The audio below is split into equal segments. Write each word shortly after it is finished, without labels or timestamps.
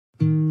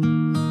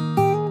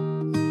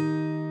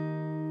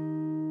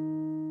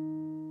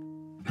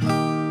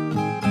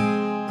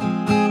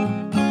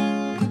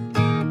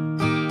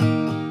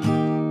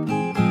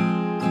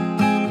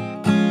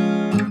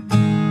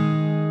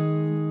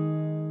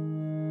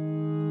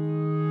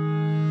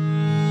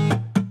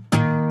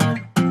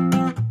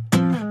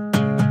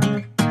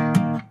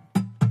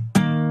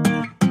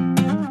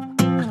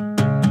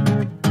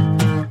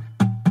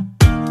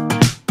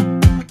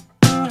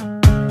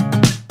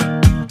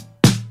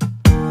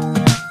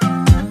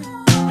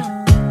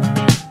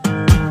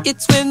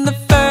It's when the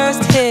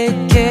first hit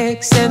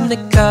kicks and the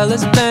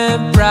colors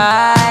burn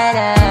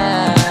brighter.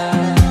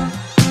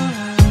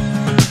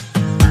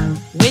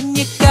 When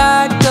your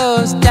guard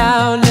goes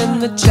down and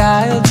the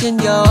child's in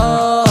your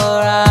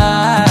eyes.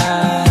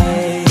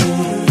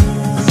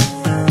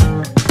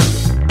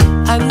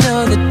 I know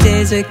the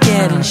days are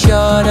getting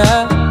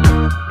shorter.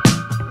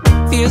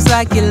 Feels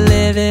like you're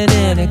living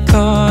in a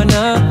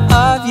corner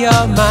of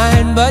your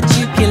mind, but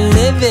you can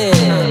live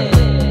it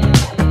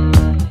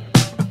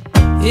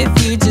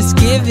if you just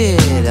give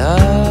it up.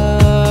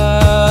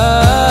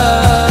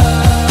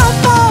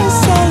 I'm always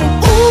saying,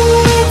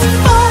 ooh, it's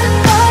fun,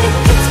 but it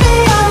gets me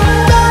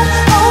undone.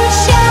 Always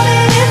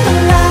shouting in the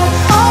light,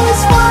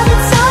 always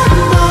wanting some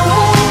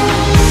more.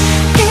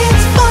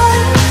 It's fun,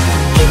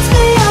 gets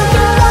me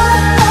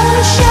undone.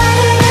 Always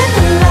shouting in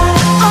the light,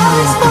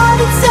 always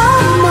wanting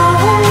some more.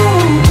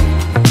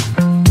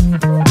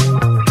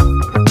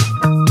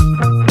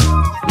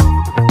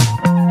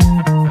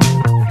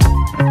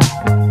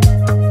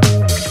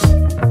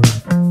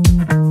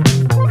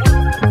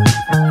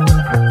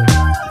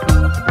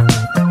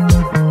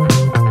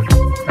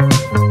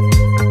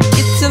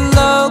 It's a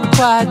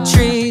loquat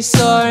tree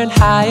soaring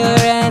higher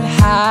and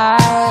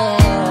higher,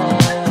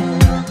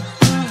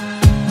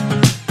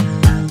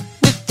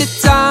 with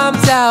its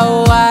arms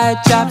out wide,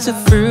 drops of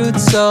fruit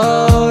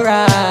so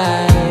ripe.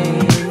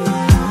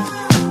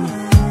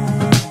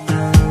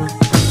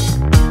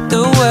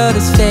 The world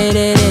is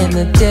faded in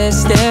the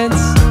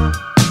distance,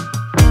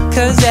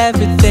 'cause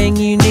everything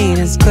you need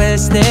is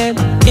glistening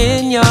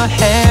in your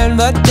hand.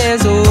 But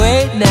there's a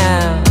wait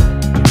now,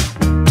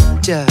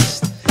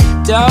 just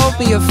don't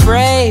be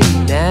afraid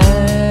now.